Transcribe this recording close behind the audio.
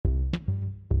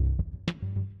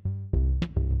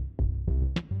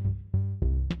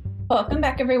Welcome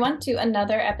back, everyone, to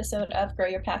another episode of Grow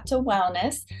Your Path to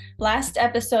Wellness. Last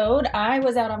episode, I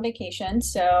was out on vacation,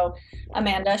 so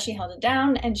Amanda, she held it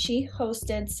down and she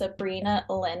hosted Sabrina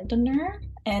Lindner,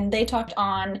 and they talked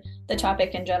on the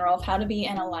topic in general of how to be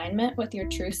in alignment with your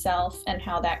true self and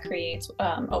how that creates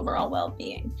overall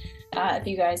well-being. If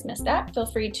you guys missed that, feel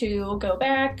free to go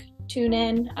back, tune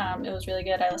in. It was really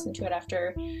good. I listened to it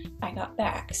after I got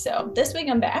back. So this week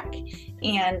I'm back.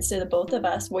 And so the both of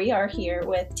us, we are here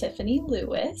with Tiffany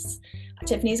Lewis.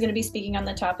 Tiffany is going to be speaking on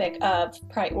the topic of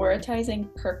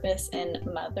prioritizing purpose in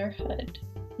motherhood.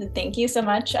 Thank you so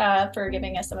much for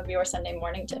giving us some of your Sunday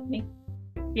morning, Tiffany.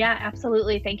 Yeah,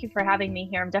 absolutely. Thank you for having me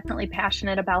here. I'm definitely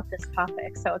passionate about this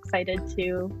topic, so excited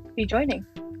to be joining.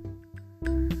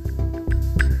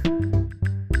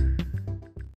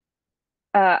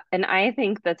 And I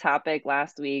think the topic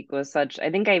last week was I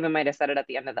think I even might have said it at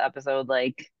the end of the episode,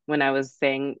 like when I was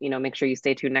saying, make sure you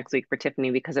stay tuned next week for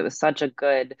Tiffany because it was such a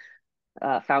good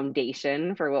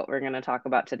foundation for what we're going to talk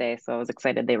about today. So I was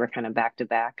excited they were kind of back to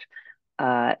back.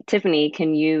 Tiffany,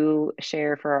 can you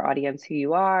share for our audience who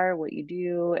you are, what you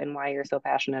do, and why you're so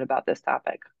passionate about this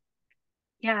topic?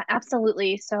 Yeah,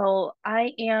 absolutely. So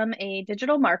I am a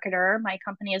digital marketer. My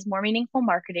company is More Meaningful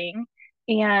Marketing,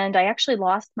 and I actually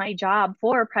lost my job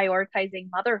for prioritizing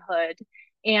motherhood.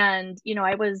 And,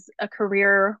 I was a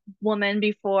career woman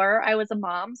before I was a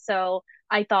mom. So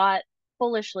I thought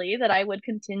foolishly that I would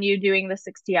continue doing the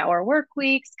 60-hour work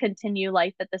weeks, continue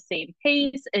life at the same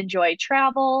pace, enjoy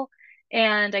travel.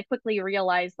 And I quickly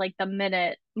realized, like, the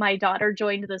minute my daughter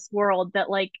joined this world, that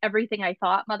like everything I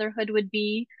thought motherhood would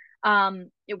be,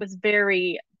 it was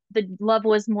the love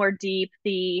was more deep.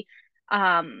 The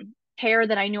care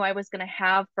that I knew I was going to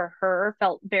have for her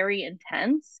felt very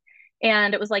intense.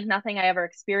 And it was like nothing I ever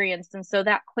experienced. And so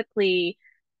that quickly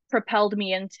propelled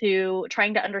me into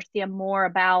trying to understand more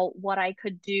about what I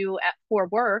could do for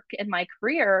work in my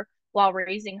career while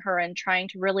raising her and trying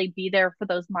to really be there for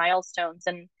those milestones.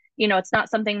 And, it's not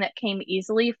something that came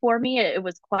easily for me. It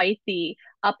was quite the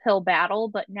uphill battle,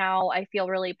 but now I feel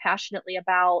really passionately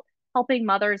about helping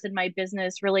mothers in my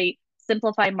business really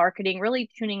simplify marketing, really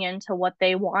tuning into what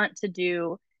they want to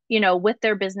do, with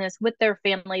their business, with their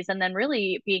families, and then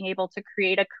really being able to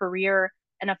create a career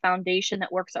and a foundation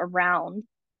that works around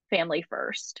family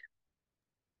first.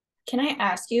 Can I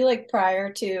ask you, like,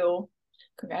 prior to,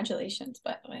 congratulations,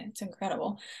 by the way, it's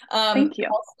incredible. Thank you.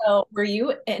 Also, were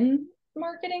you in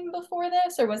marketing before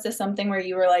this, or was this something where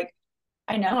you were like,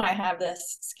 I know I have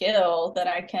this skill that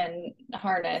I can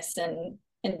harness and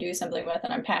do something with,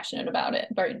 and I'm passionate about it?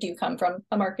 Or do you come from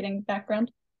a marketing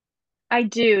background? I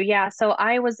do, yeah. So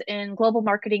I was in global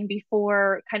marketing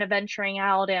before kind of venturing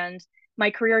out, and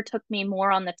my career took me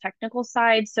more on the technical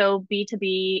side, so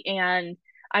B2B, and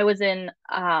I was in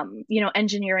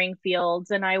engineering fields,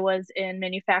 and I was in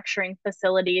manufacturing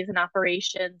facilities and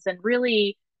operations, and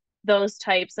really those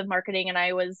types of marketing. And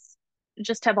I was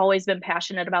just have always been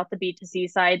passionate about the B2C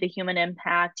side, the human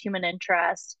impact, human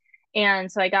interest.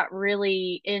 And so I got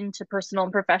really into personal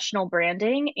and professional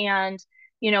branding. And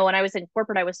when I was in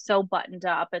corporate, I was so buttoned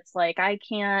up. It's like I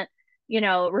can't,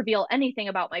 reveal anything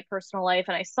about my personal life.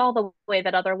 And I saw the way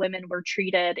that other women were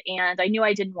treated, and I knew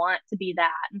I didn't want to be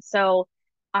that. And so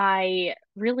I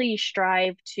really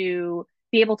strive to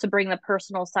be able to bring the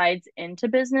personal sides into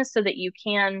business so that you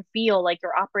can feel like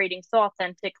you're operating so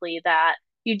authentically that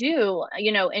you do,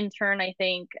 in turn, I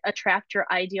think, attract your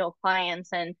ideal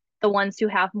clients and the ones who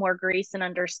have more grace and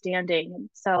understanding.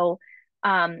 So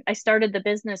I started the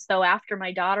business though after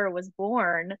my daughter was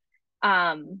born,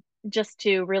 just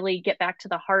to really get back to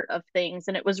the heart of things.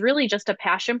 And it was really just a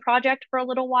passion project for a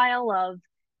little while of,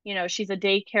 she's a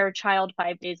daycare child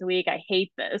 5 days a week. I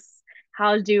hate this.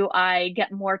 How do I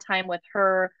get more time with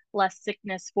her, less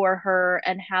sickness for her,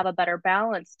 and have a better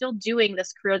balance? Still doing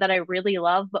this career that I really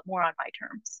love, but more on my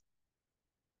terms.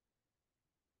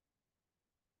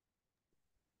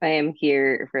 I am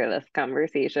here for this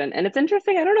conversation. And it's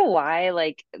interesting. I don't know why,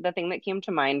 like, the thing that came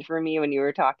to mind for me when you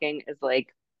were talking is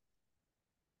like,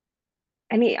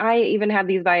 I even had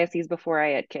these biases before I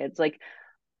had kids. Like,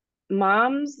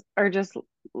 moms are just,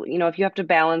 if you have to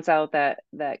balance out that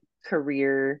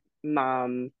career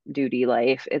mom duty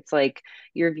life, it's like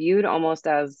you're viewed almost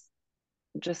as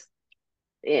just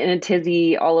in a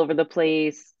tizzy all over the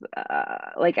place.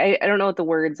 Like I don't know what the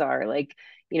words are. Like,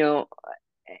 you know,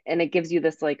 and it gives you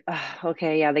this like, oh,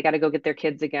 okay, yeah, they got to go get their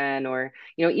kids again, or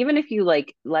even if you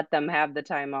like let them have the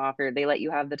time off or they let you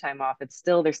have the time off,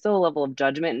 there's still a level of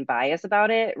judgment and bias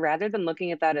about it rather than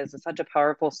looking at that as such a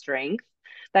powerful strength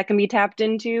that can be tapped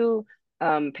into.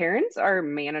 Parents are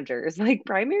managers. Like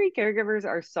primary caregivers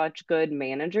are such good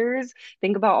managers.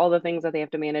 Think about all the things that they have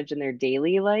to manage in their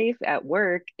daily life at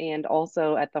work and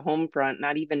also at the home front,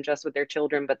 not even just with their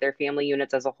children, but their family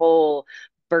units as a whole,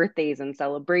 birthdays and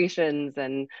celebrations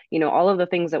and, all of the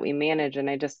things that we manage. And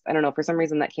I don't know, for some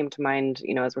reason that came to mind,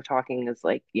 as we're talking is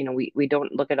like, we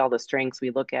don't look at all the strengths. We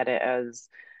look at it as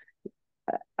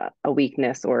a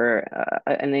weakness or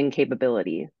an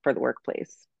incapability for the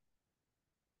workplace.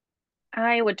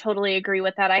 I would totally agree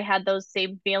with that. I had those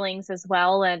same feelings as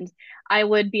well. And I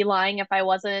would be lying if I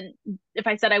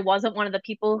said I wasn't one of the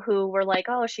people who were like,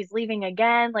 oh, she's leaving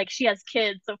again. Like she has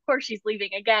kids. Of course she's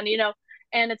leaving again.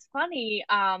 And it's funny,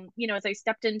 as I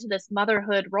stepped into this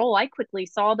motherhood role, I quickly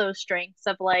saw those strengths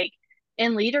of like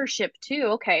in leadership too.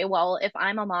 Okay, well, if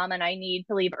I'm a mom and I need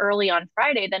to leave early on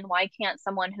Friday, then why can't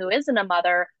someone who isn't a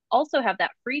mother also have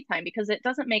that free time? Because it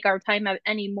doesn't make our time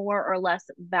any more or less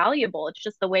valuable. It's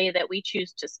just the way that we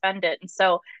choose to spend it. And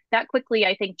so that quickly,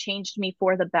 I think, changed me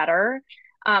for the better,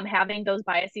 having those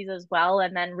biases as well.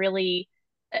 And then really,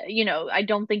 I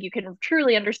don't think you can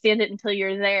truly understand it until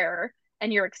you're there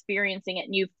and you're experiencing it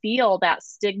and you feel that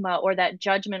stigma or that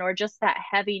judgment or just that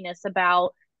heaviness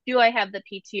about, do I have the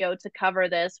PTO to cover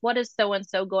this? What is so and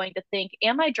so going to think?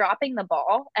 Am I dropping the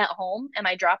ball at home? Am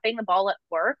I dropping the ball at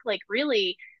work? Like,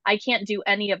 really, I can't do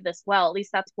any of this well. At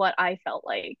least that's what I felt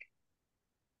like.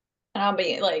 And I'll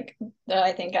be like,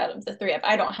 I think out of the three of,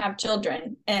 I don't have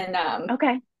children, and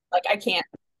Okay. like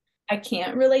I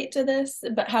can't relate to this,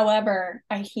 but however,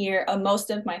 I hear most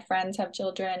of my friends have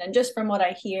children, and just from what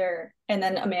I hear, and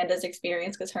then Amanda's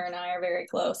experience, because her and I are very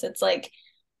close, it's like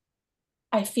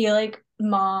I feel like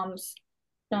moms,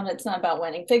 no, it's not about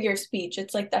winning figure speech.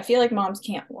 It's like I feel like moms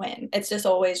can't win. It's just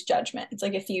always judgment. It's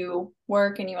like if you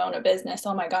work and you own a business,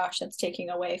 oh my gosh, that's taking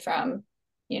away from,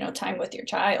 time with your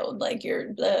child. Like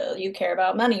you care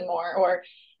about money more, or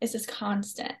it's this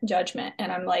constant judgment. And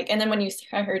I'm like, and then when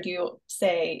I heard you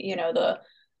say,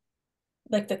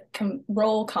 the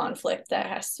role conflict that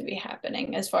has to be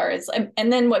happening as far as,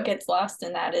 and then what gets lost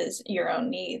in that is your own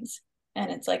needs. And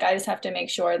it's like I just have to make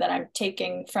sure that I'm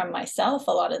taking from myself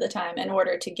a lot of the time in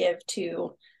order to give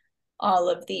to all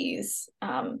of these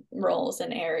roles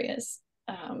and areas.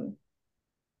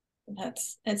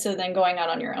 And so then going out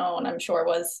on your own, I'm sure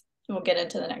we'll get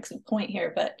into the next point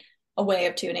here, but a way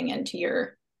of tuning into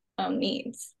your own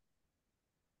needs.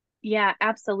 Yeah,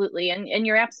 absolutely. And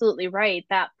you're absolutely right.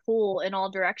 That pull in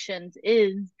all directions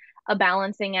is a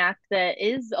balancing act that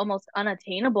is almost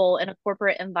unattainable in a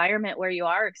corporate environment where you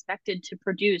are expected to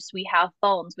produce. We have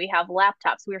phones, we have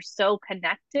laptops, we're so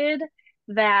connected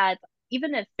that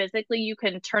even if physically you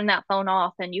can turn that phone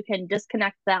off and you can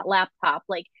disconnect that laptop,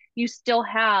 like you still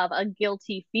have a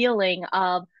guilty feeling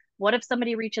of, what if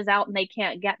somebody reaches out and they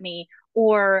can't get me?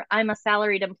 Or I'm a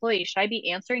salaried employee. Should I be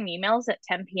answering emails at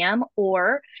 10 p.m.?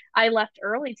 Or I left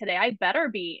early today. I better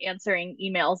be answering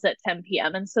emails at 10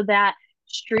 p.m. And so that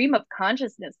stream of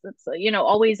consciousness that's,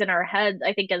 always in our head,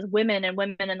 I think, as women and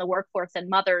women in the workforce and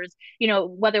mothers,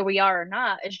 whether we are or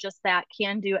not, is just that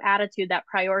can do attitude, that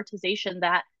prioritization,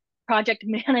 that project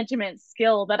management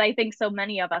skill that I think so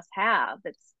many of us have.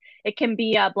 It can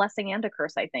be a blessing and a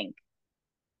curse, I think.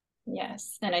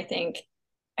 Yes. And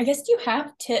I guess you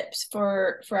have tips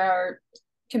for our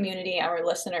community, our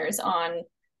listeners, on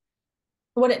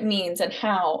what it means and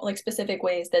how, like specific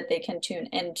ways that they can tune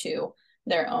into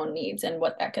their own needs and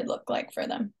what that could look like for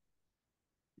them.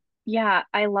 Yeah,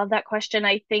 I love that question.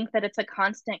 I think that it's a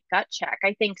constant gut check.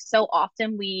 I think so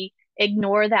often we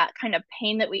ignore that kind of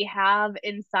pain that we have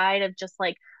inside of just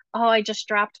like, oh, I just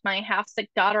dropped my half sick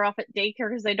daughter off at daycare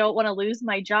because I don't want to lose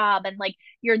my job. And like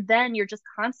you're just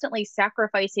constantly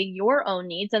sacrificing your own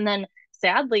needs. And then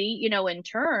sadly, in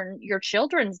turn, your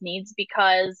children's needs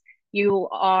because you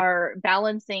are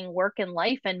balancing work and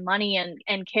life and money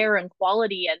and care and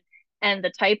quality and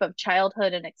the type of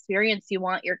childhood and experience you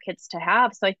want your kids to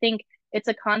have. So I think it's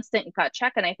a constant gut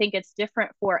check. And I think it's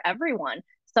different for everyone.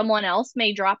 Someone else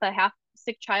may drop a half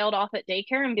sick child off at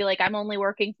daycare and be like, I'm only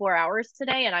working 4 hours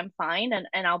today and I'm fine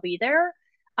and I'll be there.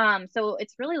 So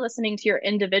it's really listening to your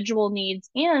individual needs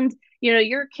and,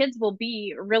 your kids will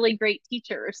be really great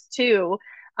teachers too.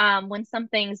 When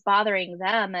something's bothering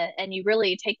them and you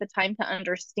really take the time to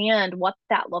understand what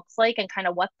that looks like and kind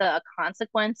of what the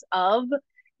consequence of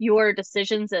your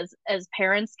decisions as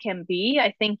parents can be,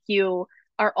 I think you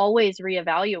are always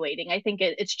reevaluating. I think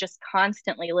it's just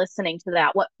constantly listening to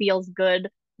that, what feels good,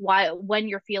 why, when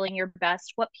you're feeling your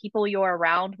best, what people you're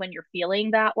around when you're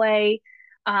feeling that way,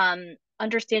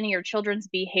 understanding your children's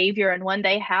behavior and when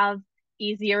they have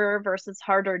easier versus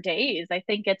harder days. I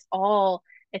think it's all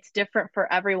it's different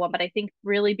for everyone. But I think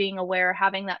really being aware,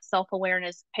 having that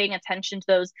self-awareness, paying attention to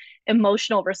those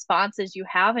emotional responses you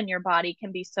have in your body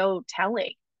can be so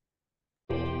telling.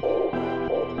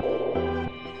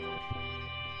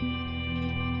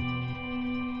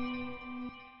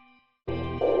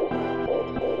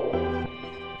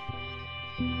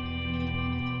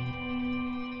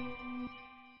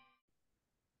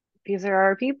 These are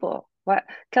our people. What,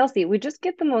 Kelsey, we just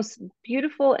get the most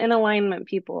beautiful in alignment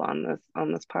people on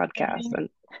this podcast. And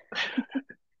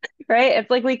right? It's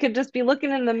like we could just be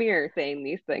looking in the mirror saying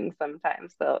these things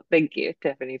sometimes. So thank you,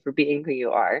 Tiffany, for being who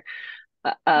you are.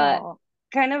 Uh, uh, Oh,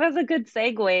 Kind of as a good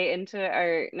segue into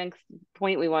our next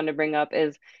point we want to bring up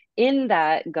is in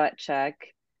that gut check,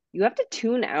 you have to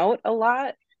tune out a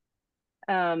lot.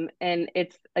 And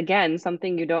it's again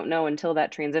something you don't know until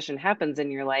that transition happens in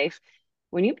your life.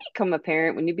 When you become a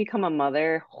parent, when you become a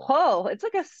mother, whoa, it's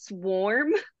like a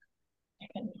swarm.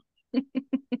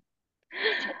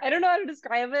 I don't know how to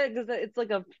describe it because it's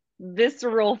like a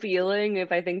visceral feeling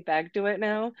if I think back to it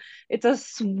now. It's a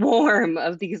swarm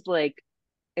of these like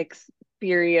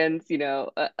experience,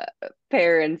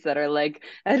 parents that are like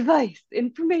advice,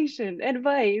 information,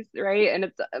 advice, right? And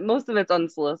it's most of it's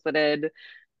unsolicited.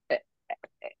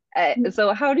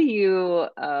 So how do you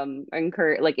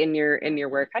encourage like in your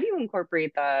work, how do you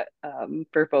incorporate that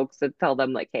for folks to tell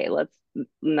them like, hey, let's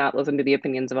not listen to the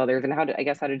opinions of others, and how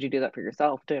did you do that for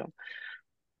yourself too?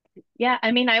 yeah,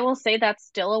 I mean, I will say that's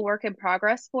still a work in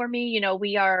progress for me.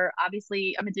 We are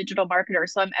obviously, I'm a digital marketer,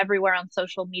 so I'm everywhere on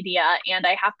social media, and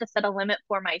I have to set a limit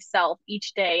for myself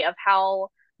each day of how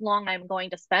long I'm going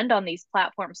to spend on these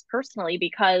platforms personally,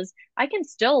 because I can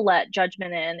still let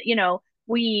judgment in.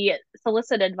 We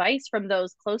solicit advice from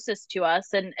those closest to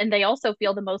us, and they also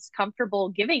feel the most comfortable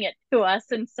giving it to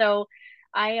us. And so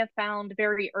I have found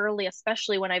very early,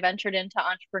 especially when I ventured into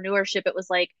entrepreneurship, it was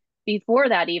like, before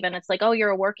that even, it's like, oh,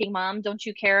 you're a working mom, don't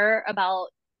you care about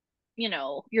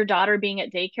your daughter being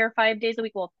at daycare 5 days a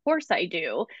week? Well, of course I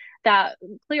do. That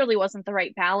clearly wasn't the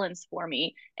right balance for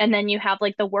me. And then you have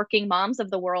like the working moms of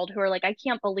the world who are like, I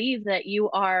can't believe that you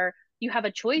have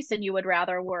a choice and you would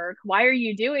rather work. Why are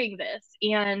you doing this?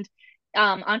 And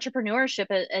entrepreneurship,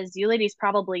 as you ladies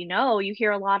probably know, you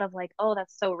hear a lot of like, oh,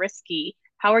 that's so risky.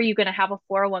 How are you going to have a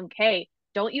 401k?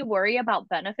 Don't you worry about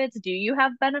benefits? Do you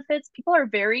have benefits? People are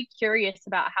very curious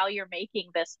about how you're making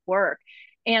this work.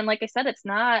 And like I said, it's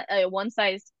not a one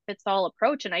size fits all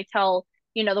approach. And I tell,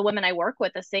 the women I work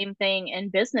with the same thing in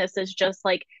business is just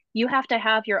like, you have to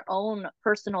have your own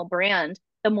personal brand.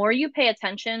 The more you pay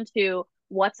attention to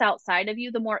what's outside of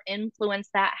you, the more influence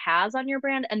that has on your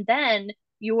brand. And then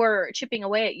you're chipping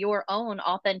away at your own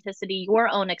authenticity, your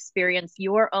own experience,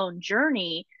 your own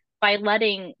journey by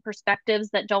letting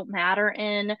perspectives that don't matter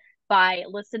in, by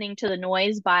listening to the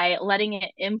noise, by letting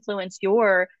it influence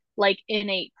your like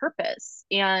innate purpose.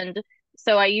 And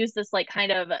so I use this like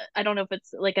kind of, I don't know if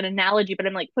it's like an analogy, but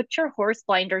I'm like, put your horse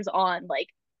blinders on. Like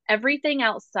everything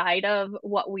outside of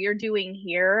what we're doing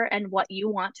here and what you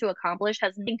want to accomplish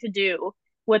has nothing to do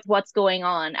with what's going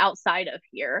on outside of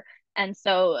here. And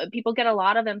so people get a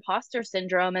lot of imposter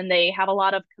syndrome and they have a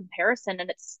lot of comparison,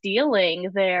 and it's stealing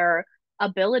their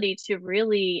ability to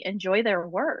really enjoy their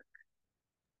work.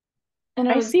 And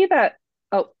it I was see that.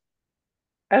 Oh,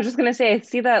 I was just gonna say, I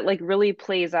see that like really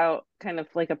plays out kind of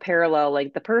like a parallel,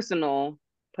 like the personal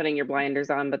putting your blinders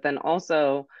on, but then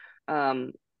also,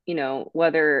 um,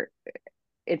 whether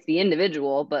it's the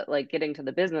individual, but like getting to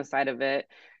the business side of it,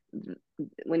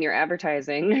 when you're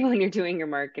advertising, when you're doing your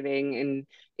marketing, and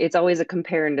it's always a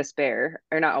compare and despair,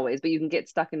 or not always, but you can get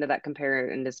stuck into that compare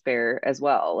and despair as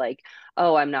well. Like,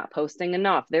 oh, I'm not posting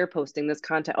enough. They're posting this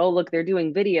content. Oh, look, they're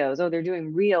doing videos. Oh, they're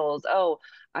doing reels. Oh,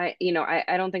 I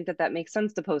don't think that that makes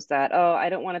sense to post that. Oh, I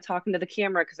don't want to talk into the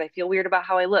camera because I feel weird about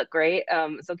how I look, right?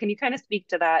 So can you kind of speak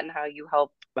to that and how you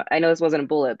help? I know this wasn't a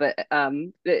bullet, but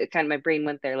kind of my brain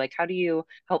went there. Like, how do you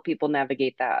help people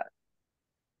navigate that?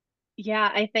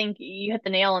 Yeah, I think you hit the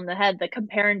nail on the head. The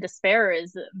compare and despair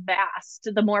is vast.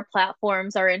 The more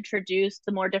platforms are introduced,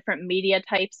 the more different media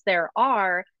types there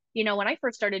are. When I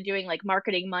first started doing like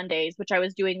marketing Mondays, which I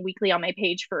was doing weekly on my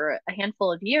page for a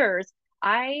handful of years,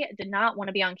 I did not want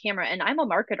to be on camera. And I'm a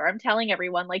marketer. I'm telling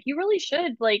everyone, like, you really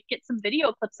should like get some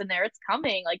video clips in there. It's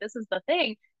coming. Like, this is the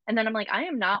thing. And then I'm like, I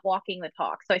am not walking the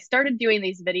talk. So I started doing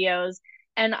these videos,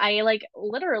 and I like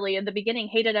literally in the beginning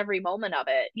hated every moment of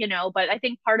it, but I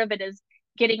think part of it is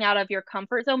getting out of your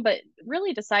comfort zone, but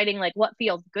really deciding like what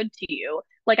feels good to you.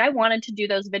 Like I wanted to do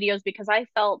those videos because I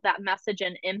felt that message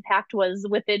and impact was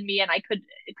within me, and I could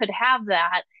have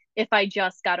that if I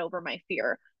just got over my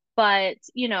fear. But,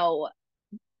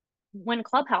 when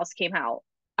Clubhouse came out,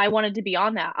 I wanted to be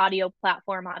on that audio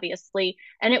platform, obviously,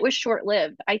 and it was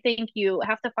short-lived. I think you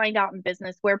have to find out in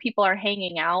business where people are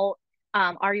hanging out.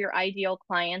 Are your ideal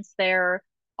clients there?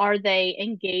 Are they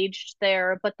engaged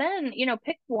there? But then,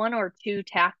 pick one or two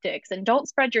tactics and don't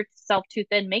spread yourself too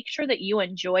thin. Make sure that you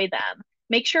enjoy them.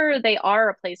 Make sure they are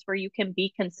a place where you can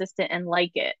be consistent and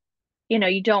like it.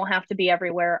 You don't have to be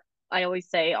everywhere. I always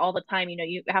say all the time,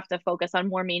 you have to focus on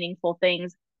more meaningful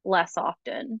things less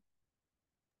often.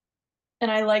 And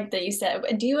I like that you said,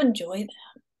 do you enjoy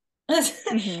that?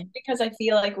 Hmm. Because I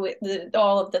feel like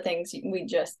all of the things we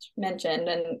just mentioned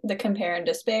and the compare and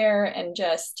despair and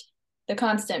just the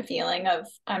constant feeling of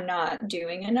I'm not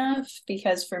doing enough,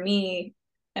 because for me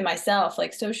and myself,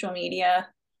 like social media,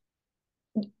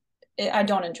 I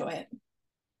don't enjoy it.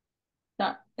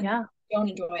 Not Yeah. don't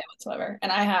enjoy it whatsoever.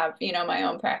 And I have, my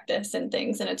own practice and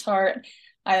things, and it's hard.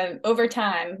 Over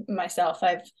time myself,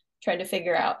 I've tried to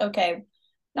figure out, okay,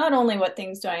 not only what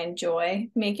things do I enjoy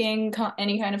making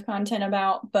any kind of content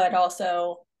about, but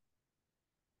also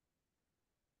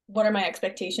what are my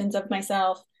expectations of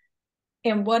myself,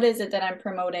 and what is it that I'm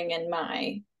promoting in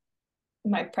my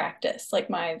practice, like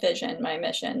my vision, my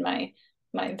mission, my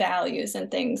values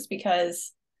and things.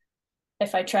 Because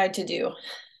if I tried to do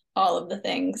all of the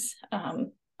things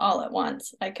all at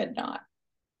once, I could not.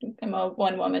 I'm a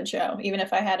one woman show. Even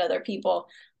if I had other people,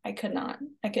 I could not.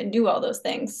 I couldn't do all those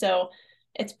things. So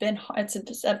it's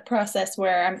a process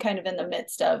where I'm kind of in the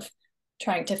midst of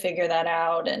trying to figure that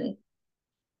out and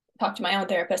talk to my own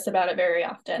therapist about it very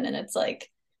often. And it's like,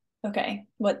 okay,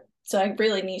 so I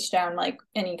really niche down like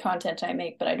any content I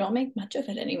make, but I don't make much of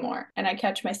it anymore. And I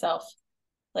catch myself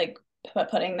like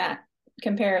putting that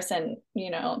comparison,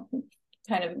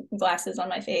 kind of glasses on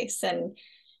my face and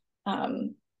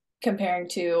comparing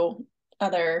to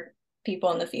other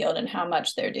people in the field and how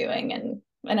much they're doing.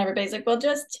 And everybody's like, well,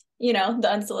 just, the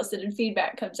unsolicited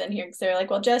feedback comes in here because they're like,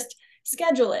 well, just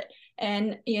schedule it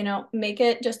and, make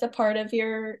it just a part of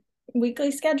your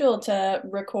weekly schedule to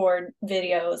record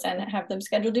videos and have them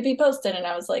scheduled to be posted. And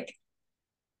I was like,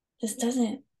 this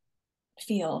doesn't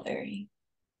feel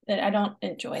I don't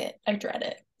enjoy it. I dread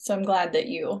it. So I'm glad that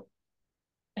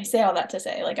I say all that to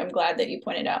say, like, I'm glad that you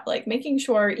pointed out, like, making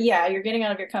sure, yeah, you're getting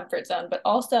out of your comfort zone, but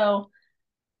also,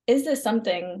 is this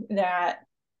something that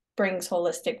brings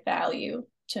holistic value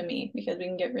to me? Because we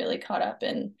can get really caught up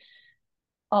in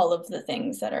all of the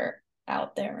things that are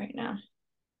out there right now.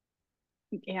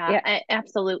 Yeah, Yeah.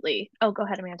 absolutely. Oh, go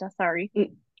ahead, Amanda. Sorry.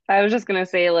 I was just gonna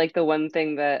say, like, the one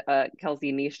thing that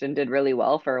Kelsey niched and did really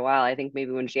well for a while, I think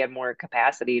maybe when she had more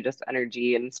capacity, just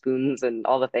energy and spoons and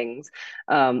all the things,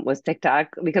 was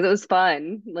TikTok, because it was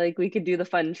fun. Like, we could do the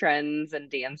fun trends and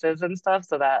dances and stuff.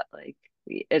 So that, like,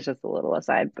 it's just a little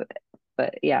aside,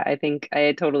 but yeah, I think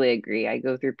I totally agree. I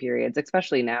go through periods,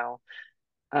 especially now.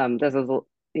 This is,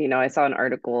 I saw an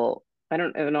article. I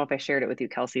don't even know if I shared it with you,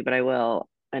 Kelsey, but I will.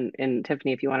 And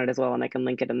Tiffany, if you want it as well, and I can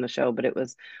link it in the show. But it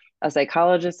was a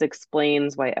psychologist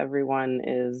explains why everyone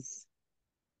is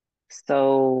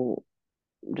so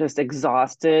just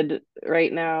exhausted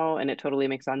right now, and it totally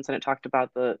makes sense. And it talked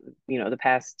about the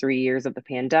past 3 years of the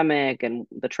pandemic and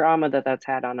the trauma that that's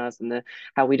had on us, and the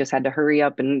how we just had to hurry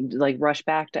up and like rush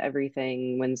back to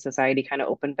everything when society kind of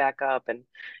opened back up. And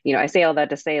I say all that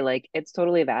to say, like, it's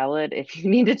totally valid if you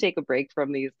need to take a break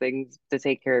from these things to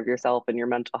take care of yourself and your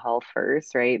mental health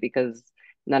first, right? Because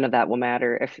none of that will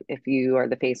matter if you are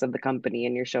the face of the company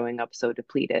and you're showing up so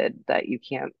depleted that you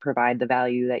can't provide the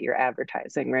value that you're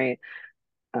advertising, right?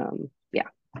 Yeah.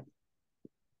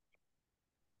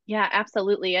 Yeah,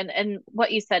 absolutely. And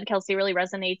what you said, Kelsey, really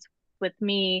resonates with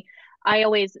me. I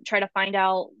always try to find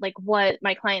out like what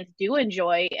my clients do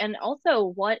enjoy and also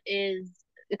what is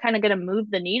kind of going to move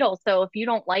the needle. So if you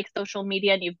don't like social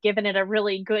media and you've given it a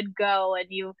really good go and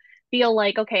you feel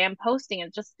like, okay, I'm posting and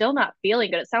it's just still not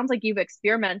feeling good. It sounds like you've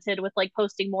experimented with like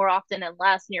posting more often and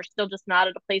less, and you're still just not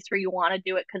at a place where you want to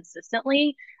do it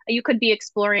consistently. You could be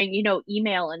exploring,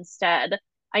 email instead.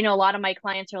 I know a lot of my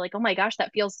clients are like, oh my gosh,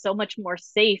 that feels so much more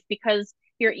safe because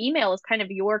your email is kind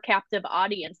of your captive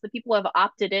audience. The people have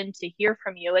opted in to hear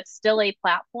from you. It's still a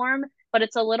platform, but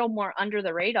it's a little more under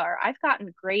the radar. I've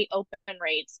gotten great open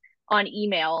rates on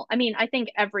email. I mean, I think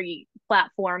every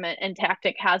platform and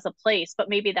tactic has a place, but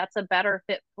maybe that's a better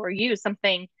fit for you,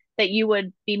 something that you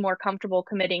would be more comfortable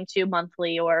committing to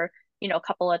monthly or, a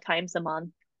couple of times a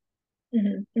month.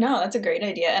 Mm-hmm. No, that's a great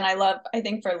idea. And I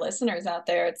think for listeners out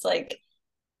there, it's like,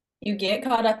 you get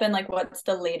caught up in like what's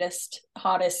the latest,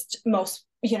 hottest, most,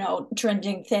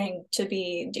 trending thing to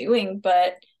be doing.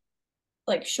 But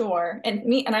like, sure.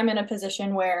 And I'm in a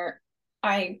position where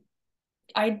I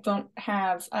I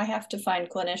have to find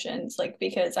clinicians, like,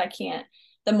 because I can't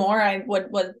the more I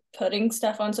was putting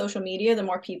stuff on social media, the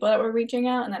more people that were reaching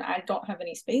out, and then I don't have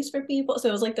any space for people. So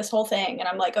it was like this whole thing. And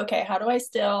I'm like, okay, how do I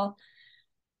still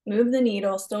move the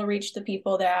needle, still reach the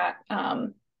people that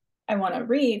I want to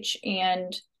reach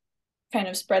and kind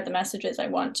of spread the messages I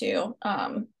want to,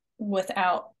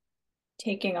 without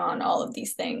taking on all of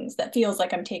these things that feels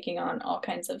like I'm taking on all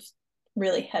kinds of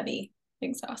really heavy,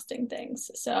 exhausting things.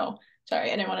 So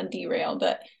sorry, I didn't want to derail,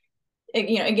 but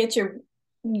it gets your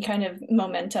kind of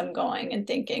momentum going and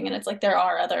thinking. And it's like there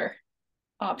are other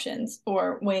options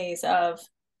or ways of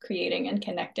creating and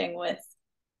connecting with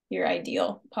your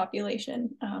ideal population,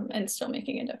 and still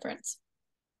making a difference.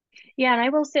 Yeah, and I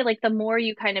will say, like, the more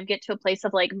you kind of get to a place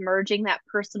of like merging that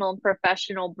personal and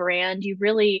professional brand, you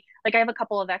really like, I have a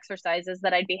couple of exercises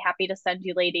that I'd be happy to send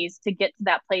you ladies to get to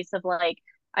that place of like,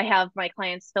 I have my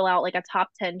clients fill out like a top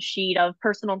 10 sheet of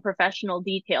personal and professional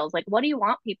details. Like, what do you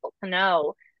want people to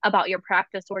know about your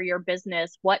practice or your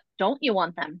business? What don't you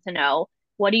want them to know?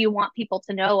 What do you want people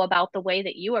to know about the way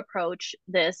that you approach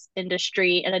this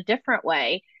industry in a different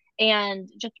way? And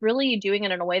just really doing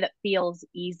it in a way that feels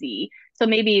easy. So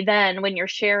maybe then when you're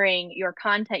sharing your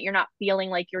content, you're not feeling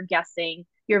like you're guessing.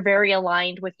 You're very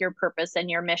aligned with your purpose and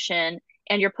your mission,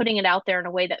 and you're putting it out there in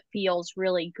a way that feels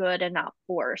really good and not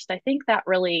forced. I think that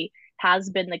really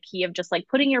has been the key of just like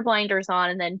putting your blinders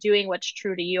on and then doing what's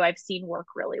true to you. I've seen work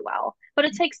really well, but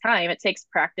it takes time, it takes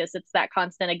practice. It's that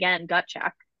constant, again, gut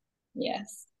check.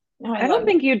 Yes. No, I I don't love that.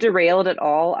 think you derailed at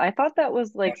all. I thought that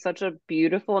was like such a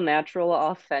beautiful, natural,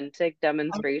 authentic I'm like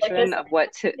this demonstration of about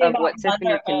what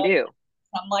Tiffany can motherhood. do.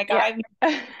 I'm like, Yeah.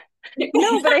 I'm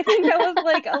No, but I think that was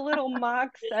like a little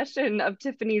mock session of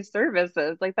Tiffany's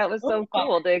services. Like that was so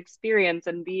cool to experience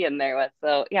and be in there with.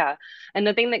 So yeah. And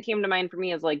the thing that came to mind for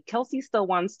me is like Kelsey still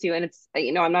wants to, and it's,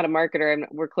 I'm not a marketer,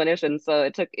 we're clinicians,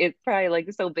 so it's probably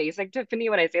like so basic, Tiffany,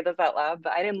 when I say this out loud,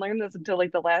 but I didn't learn this until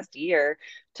like the last year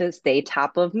to stay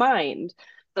top of mind.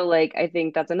 So like I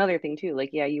think that's another thing too.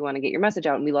 Like, yeah, you want to get your message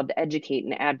out and we love to educate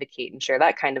and advocate and share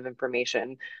that kind of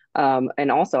information.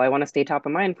 And also, I want to stay top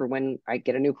of mind for when I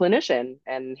get a new clinician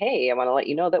and hey, I want to let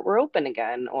you know that we're open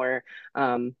again. Or,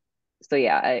 so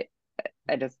yeah,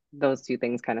 I just, those two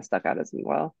things kind of stuck out as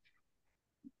well.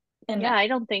 and Yeah, I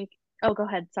don't think, oh, go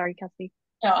ahead. Sorry, Kelsey.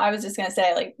 no, I was just gonna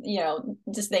say, like,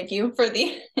 just thank you for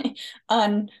the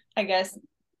on, I guess,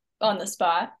 on the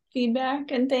spot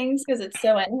feedback and things, because it's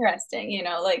so interesting,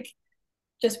 like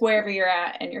just wherever you're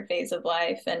at in your phase of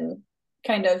life, and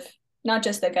kind of not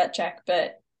just the gut check,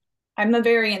 but I'm a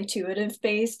very intuitive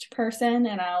based person,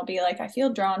 and I'll be like, I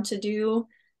feel drawn to do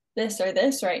this or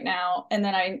this right now, and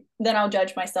then I'll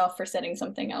judge myself for setting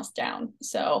something else down.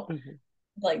 So Mhm.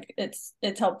 like it's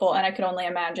helpful, and I could only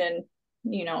imagine,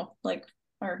 like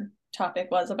our topic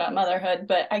was about motherhood,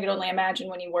 but I could only imagine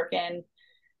when you work in,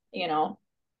 you know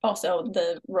also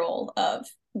the role of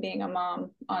being a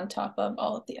mom on top of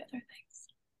all of the other things.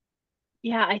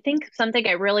 Yeah, I think something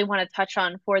I really want to touch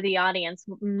on for the audience,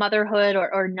 motherhood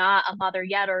or not a mother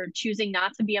yet, or choosing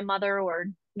not to be a mother or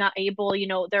not able,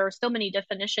 there are so many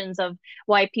definitions of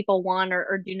why people want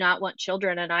or do not want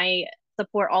children, and I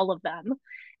support all of them.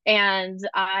 And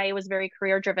I was very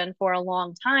career driven for a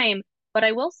long time. But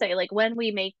I will say, like, when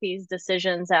we make these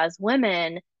decisions as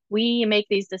women, we make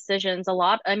these decisions a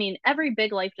lot. I mean, every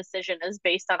big life decision is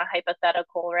based on a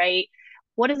hypothetical, right?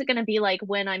 What is it going to be like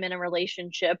when I'm in a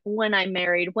relationship, when I'm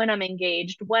married, when I'm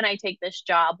engaged, when I take this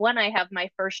job, when I have my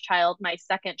first child, my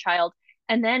second child?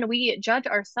 And then we judge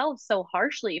ourselves so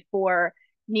harshly for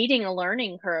needing a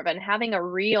learning curve and having a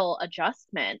real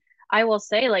adjustment. I will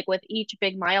say, like, with each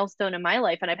big milestone in my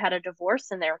life, and I've had a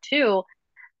divorce in there too,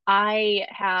 I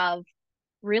have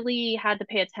really had to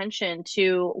pay attention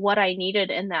to what I needed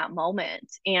in that moment,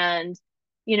 and,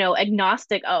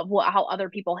 agnostic of how other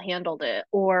people handled it,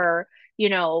 or,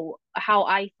 how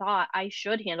I thought I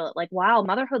should handle it. Like, wow,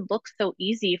 motherhood looks so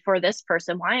easy for this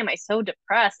person. Why am I so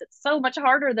depressed? It's so much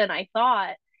harder than I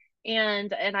thought.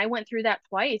 And I went through that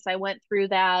twice. I went through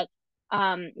that,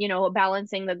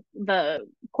 balancing the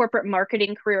corporate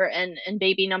marketing career and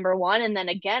baby number one, and then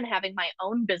again having my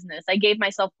own business. I gave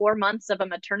myself 4 months of a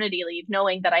maternity leave,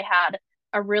 knowing that I had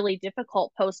a really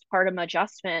difficult postpartum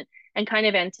adjustment, and kind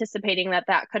of anticipating that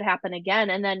that could happen again.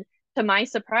 And then, to my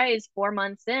surprise, 4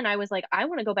 months in, I was like, I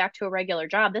want to go back to a regular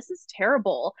job. This is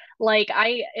terrible. Like,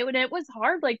 it was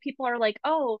hard. Like, people are like,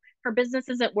 oh, her business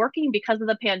isn't working because of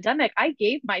the pandemic. I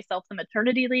gave myself the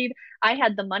maternity leave. I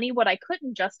had the money. What I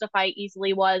couldn't justify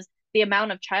easily was the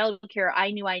amount of childcare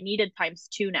I knew I needed times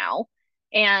two now.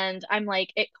 And I'm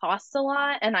like, it costs a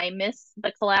lot, and I miss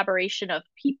the collaboration of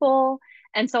people.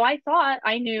 And so I thought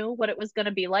I knew what it was going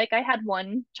to be like. I had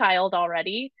one child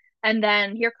already. And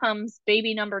then here comes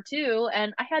baby number two,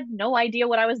 and I had no idea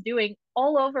what I was doing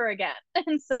all over again.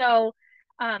 And so,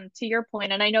 to your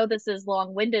point, and I know this is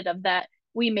long-winded of that,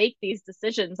 we make these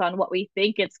decisions on what we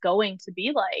think it's going to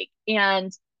be like.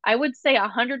 And I would say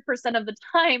 100% of the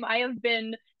time I have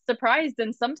been surprised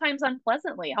and sometimes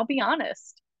unpleasantly. I'll be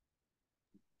honest.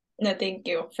 No, thank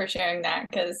you for sharing that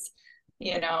because,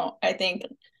 I think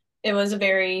it was a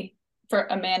very, for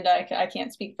Amanda, I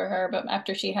can't speak for her, but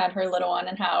after she had her little one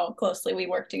and how closely we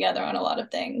worked together on a lot of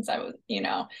things, I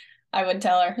would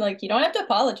tell her, like, you don't have to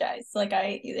apologize. Like,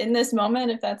 in this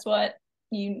moment, if that's what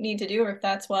you need to do, or if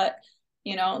that's what,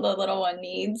 the little one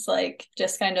needs, like,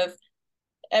 just kind of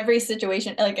every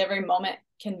situation, like, every moment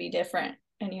can be different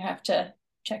and you have to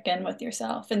check in with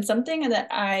yourself. And something that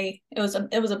it was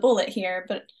a bullet here,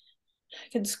 but I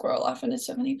can scroll off into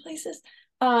so many places.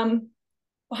 Um,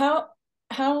 how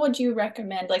how would you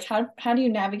recommend, like, how do you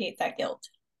navigate that guilt?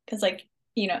 Because, like,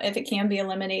 if it can be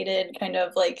eliminated, kind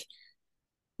of like,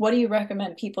 what do you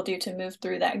recommend people do to move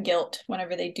through that guilt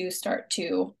whenever they do start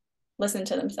to listen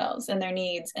to themselves and their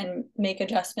needs and make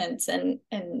adjustments and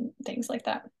things like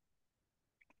that?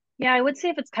 Yeah, I would say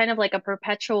if it's kind of like a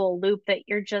perpetual loop that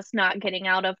you're just not getting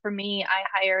out of. For me, I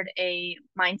hired a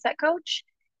mindset coach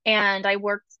and I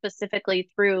worked specifically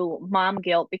through mom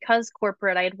guilt because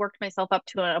corporate, I had worked myself up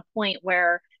to a point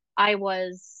where I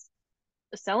was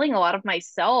selling a lot of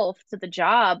myself to the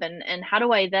job, and how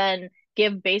do I then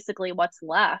give basically what's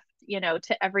left,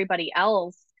 to everybody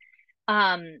else?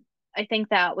 Um, I think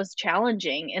that was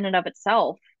challenging in and of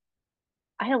itself.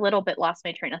 I a little bit lost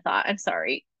my train of thought. I'm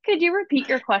sorry. Could you repeat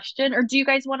your question? Or do you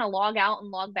guys want to log out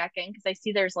and log back in? Because I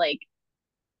see there's like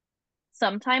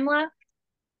some time left.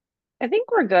 I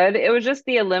think we're good. It was just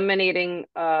the eliminating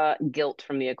guilt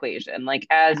from the equation. Like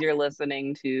as you're Yes.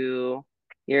 listening to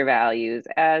your values,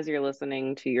 as you're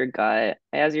listening to your gut,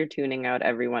 as you're tuning out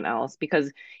everyone else,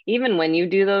 because even when you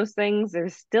do those things,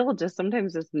 there's still just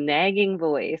sometimes this nagging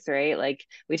voice, right? Like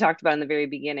we talked about in the very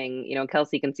beginning,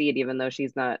 Kelsey can see it even though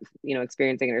she's not,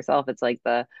 experiencing it herself. It's like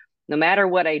the no matter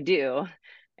what I do,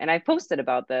 and I posted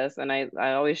about this, and I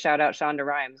always shout out Shonda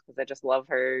Rhimes because I just love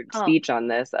her Oh, speech on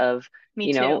this of,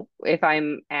 me too. if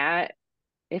I'm at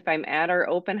our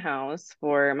open house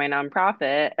for my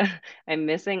nonprofit, I'm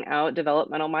missing out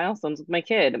developmental milestones with my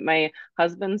kid. My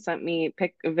husband sent me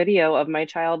a video of my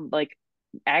child like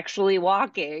actually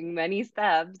walking many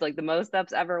steps, like the most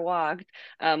steps ever walked,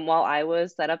 while I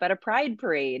was set up at a pride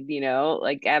parade,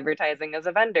 like advertising as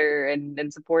a vendor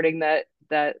and supporting that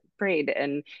parade.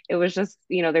 And it was just,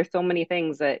 there's so many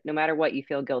things that no matter what, you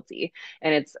feel guilty.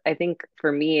 And I think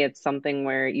for me, it's something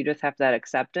where you just have that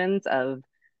acceptance of,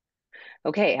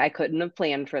 okay, I couldn't have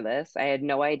planned for this. I had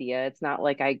no idea. It's not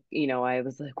like I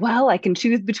was like, well, I can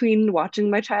choose between watching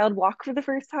my child walk for the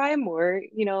first time or,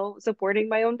 supporting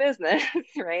my own business,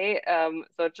 right?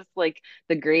 So it's just like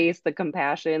the grace, the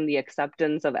compassion, the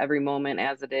acceptance of every moment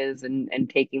as it is and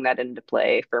taking that into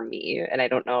play for me. And I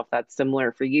don't know if that's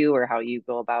similar for you or how you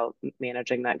go about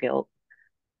managing that guilt.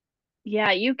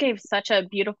 Yeah, you gave such a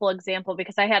beautiful example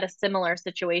because I had a similar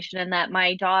situation in that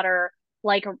my daughter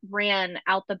like ran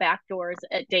out the back doors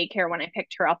at daycare when I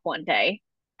picked her up one day.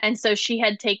 And so she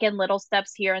had taken little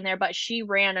steps here and there, but she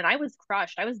ran and I was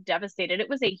crushed. I was devastated. It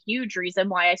was a huge reason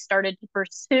why I started to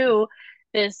pursue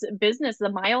this business, the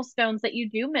milestones that you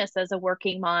do miss as a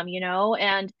working mom,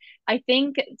 And I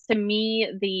think to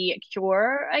me, the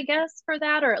cure, I guess, for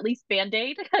that, or at least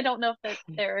band-aid, I don't know if that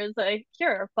there is a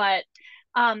cure, but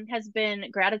has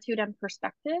been gratitude and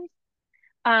perspective.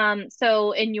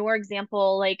 So in your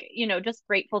example, like, just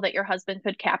grateful that your husband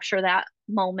could capture that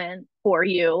moment for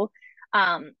you,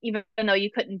 even though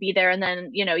you couldn't be there. And then,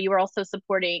 you were also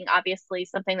supporting obviously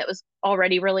something that was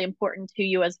already really important to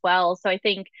you as well. So I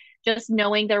think just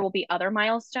knowing there will be other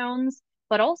milestones,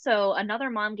 but also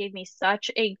another mom gave me such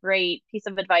a great piece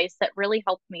of advice that really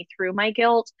helped me through my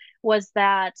guilt was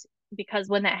that because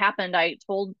when that happened, I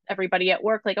told everybody at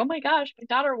work, like, oh my gosh, my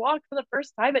daughter walked for the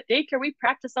first time at daycare. We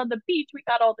practiced on the beach. We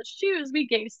got all the shoes. We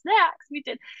gave snacks. We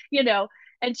did, you know.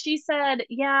 And she said,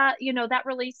 yeah, that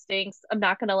really stinks. I'm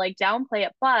not going to like downplay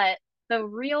it. But the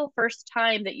real first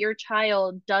time that your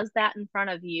child does that in front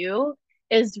of you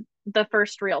is the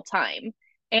first real time.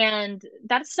 And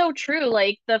that's so true.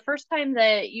 Like the first time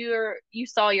that you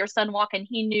saw your son walk and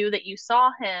he knew that you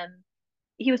saw him,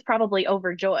 he was probably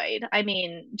overjoyed. I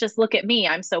mean, just look at me.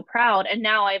 I'm so proud. And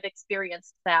now I've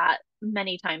experienced that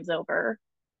many times over.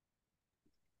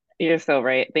 You're so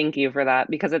right. Thank you for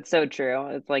that because it's so true.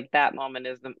 It's like that moment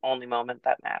is the only moment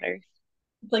that matters.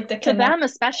 Like the To connect. them,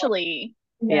 especially.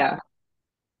 Yeah. Yeah,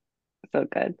 so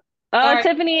good. All Oh, right.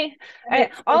 Tiffany, All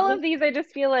right. So all of these, I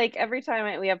just feel like every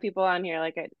time we have people on here,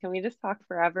 like, can we just talk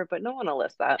forever? But no one will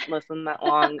listen that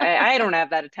long. I don't have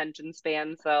that attention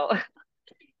span. So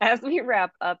as we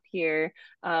wrap up here,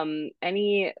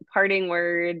 any parting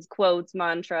words, quotes,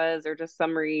 mantras, or just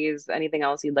summaries, anything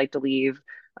else you'd like to leave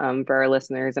for our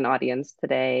listeners and audience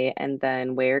today? And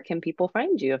then where can people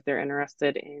find you if they're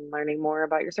interested in learning more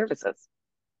about your services?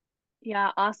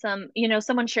 Yeah, awesome.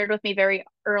 Someone shared with me very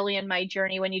early in my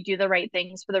journey, when you do the right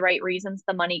things for the right reasons,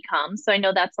 the money comes. So I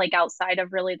know that's like outside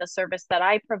of really the service that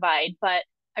I provide, but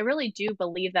I really do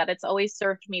believe that it's always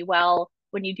served me well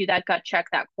when you do that gut check,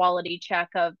 that quality check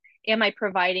of, am I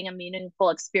providing a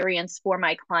meaningful experience for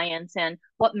my clients, and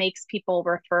what makes people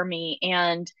refer me?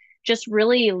 And just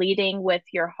really leading with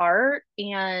your heart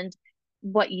and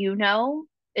what you know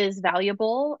is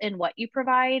valuable in what you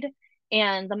provide,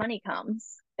 and the money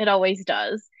comes. It always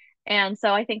does. And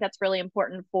so I think that's really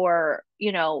important for,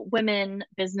 women,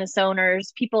 business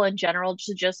owners, people in general,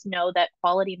 to just know that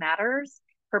quality matters,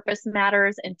 purpose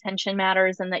matters, intention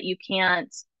matters, and that you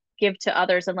can't give to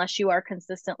others unless you are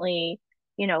consistently,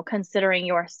 considering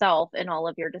yourself in all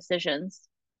of your decisions.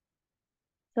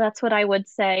 So that's what I would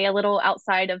say, a little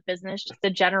outside of business, just a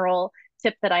general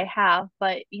tip that I have.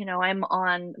 But, I'm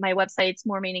on my website's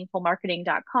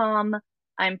moremeaningfulmarketing.com.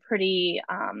 I'm pretty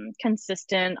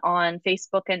consistent on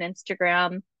Facebook and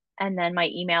Instagram. And then my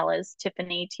email is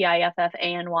Tiffany,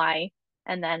 Tiffany,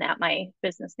 and then at my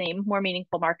business name,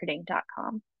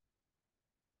 moremeaningfulmarketing.com.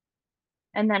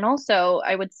 And then also,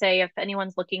 I would say if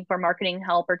anyone's looking for marketing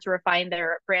help or to refine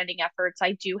their branding efforts,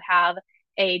 I do have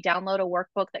a download a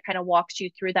workbook that kind of walks you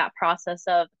through that process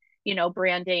of,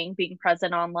 branding, being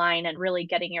present online, and really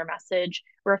getting your message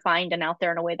refined and out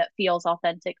there in a way that feels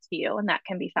authentic to you. And that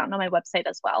can be found on my website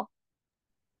as well.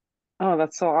 Oh,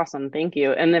 that's so awesome. Thank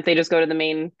you. And if they just go to the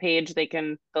main page,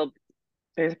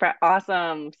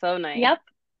 awesome. So nice. Yep.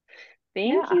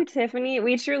 Thank Yeah. you, Tiffany.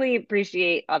 We truly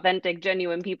appreciate authentic,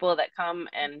 genuine people that come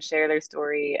and share their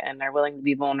story and are willing to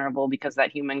be vulnerable, because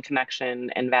that human connection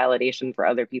and validation for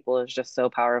other people is just so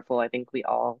powerful. I think we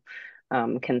all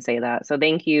can say that. So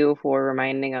thank you for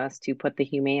reminding us to put the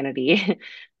humanity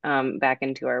back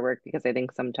into our work, because I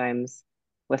think sometimes,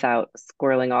 without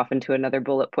squirreling off into another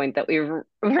bullet point that we've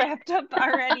wrapped up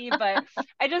already, but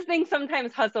I just think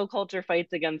sometimes hustle culture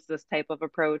fights against this type of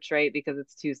approach, right? Because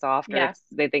it's too soft, or Yes.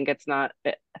 they think it's not,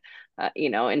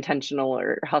 intentional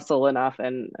or hustle enough.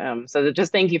 And so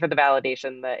just thank you for the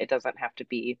validation that it doesn't have to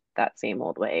be that same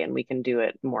old way, and we can do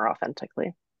it more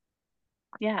authentically.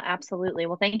 Yeah, absolutely.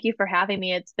 Well, thank you for having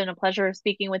me. It's been a pleasure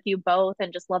speaking with you both,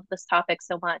 and just love this topic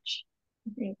so much.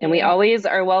 thank And we you. always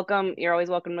are welcome. You're always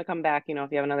welcome to come back. If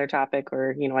you have another topic,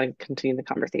 or, want to continue the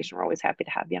conversation, we're always happy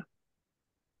to have you.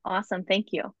 Awesome. Thank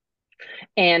you.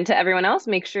 And to everyone else,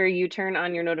 make sure you turn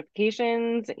on your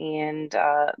notifications, and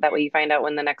that way you find out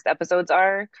when the next episodes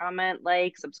are. Comment,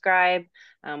 like, subscribe.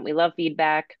 We love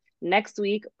feedback. Next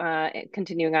week,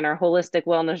 continuing on our holistic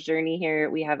wellness journey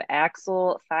here, we have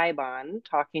Axel Thibon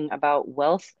talking about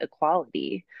wealth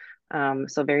equality.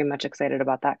 So very much excited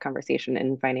about that conversation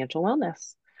in financial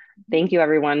wellness. Thank you,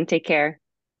 everyone. Take care.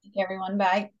 Thank you, everyone.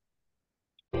 Bye.